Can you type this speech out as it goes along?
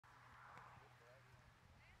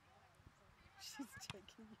She's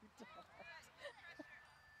taking you down.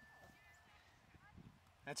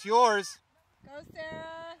 That's yours. Go,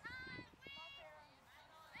 Sarah.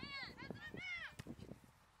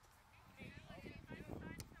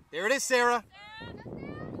 There it is, Sarah.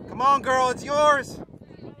 Come on, girl, it's yours.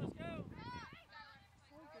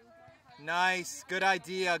 Nice. Good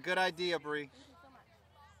idea. Good idea, Bree.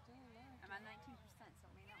 I'm at 19%, so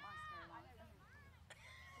it may not last very long.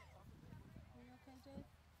 Are you okay, Dave?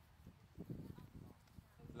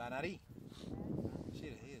 La nariz. He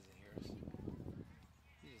isn't here.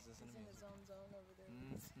 He just listens to He's in music. his own zone over there.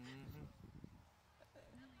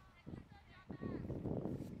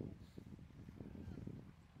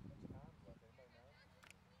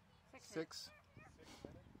 Six.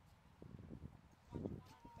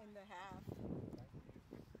 In the half.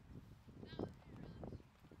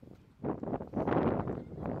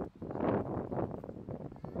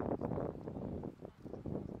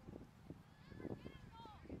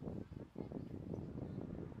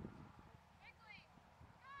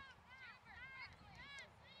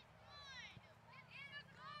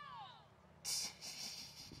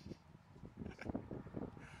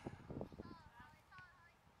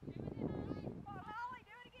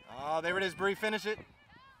 Oh, there it is, Bree. Finish it.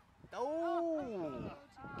 Oh!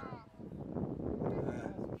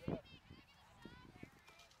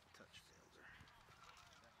 Touch failed her.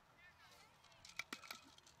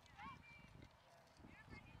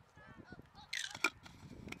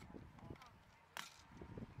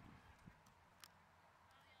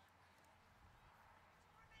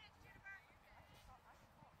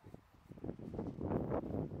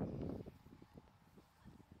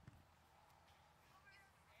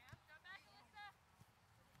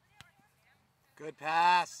 Good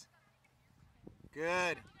pass.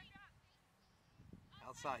 Good.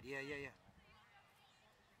 Outside. Yeah.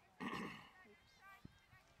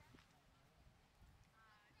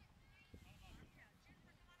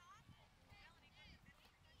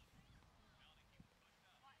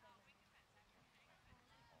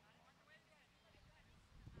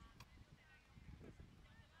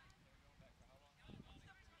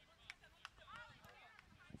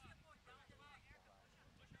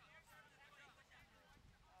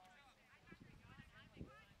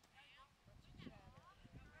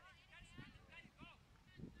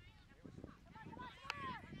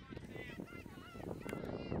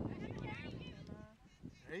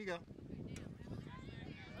 There you go.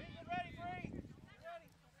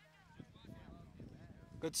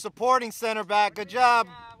 Good supporting center back. Good job.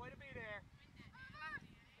 Way to be there.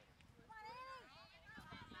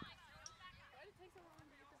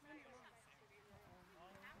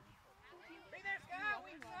 Be there, Scott.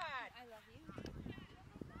 Weak side. I love you.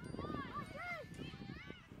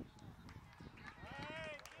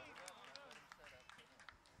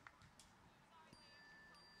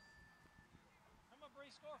 Come on,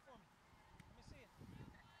 Bree, score for me. Let me see it.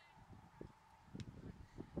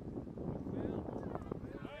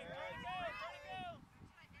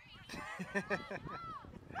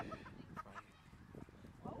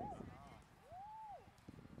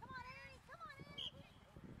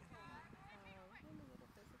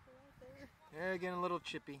 Yeah, getting a little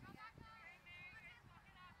chippy.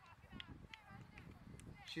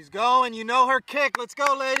 She's going. You know her kick. Let's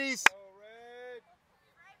go, ladies.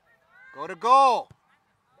 Go to goal.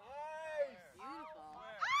 Beautiful.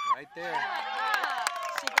 Right there.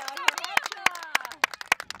 She got her hat trick.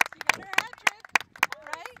 She got her hat trick,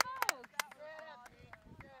 right?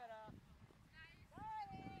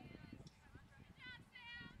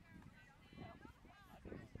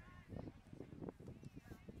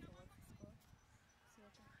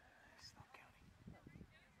 Stop counting.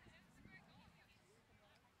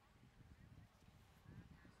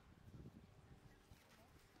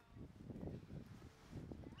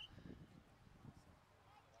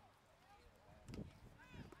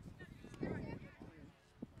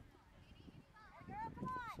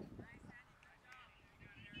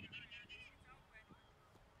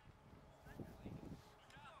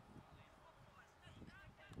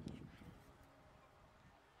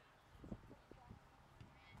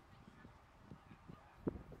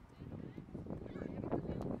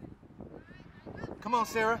 Come on,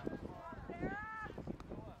 Sarah.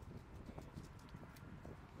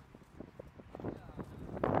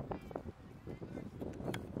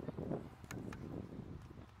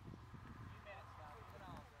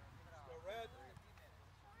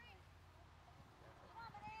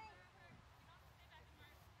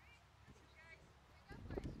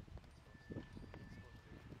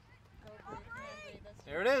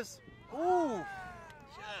 There it is. Ooh,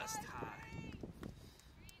 just high.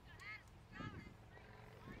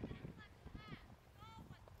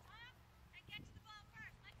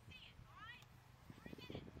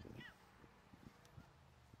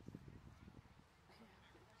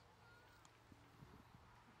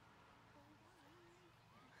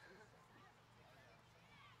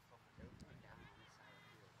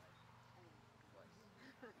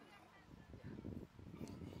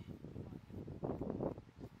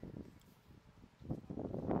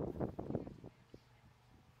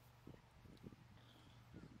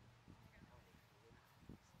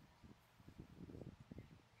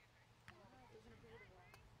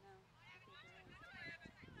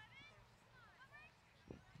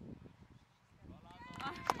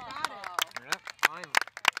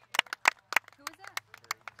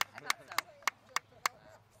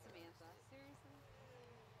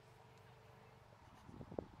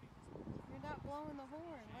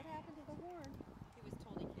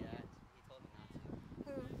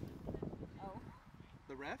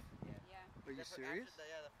 ref? Yeah. Are you serious?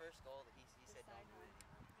 Yeah, the first goal, he said don't do it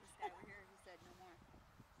anymore. This guy over here, he said no more.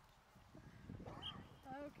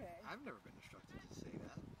 Okay. I've never been instructed to say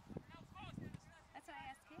that. That's why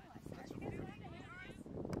I asked Kayla. I said, are you guys going to have this?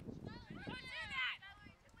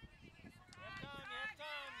 You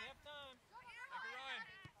have time. Take a run.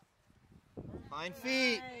 Fine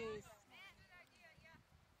feet. Nice.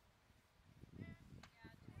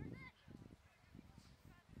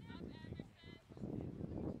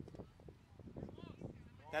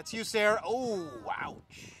 That's you, Sarah. Oh,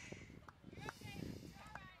 ouch.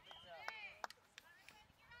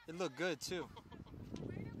 It looked good, too.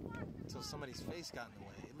 Until somebody's face got in the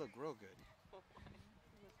way. It looked real good.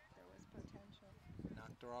 There was potential.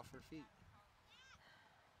 Knocked her off her feet.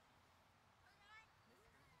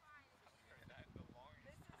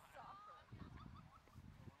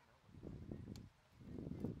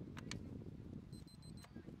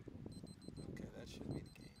 Okay, that should be the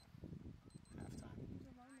game. Halftime.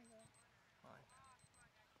 Fine.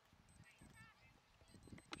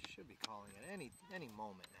 Should be calling it any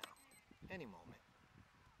moment now. Any moment.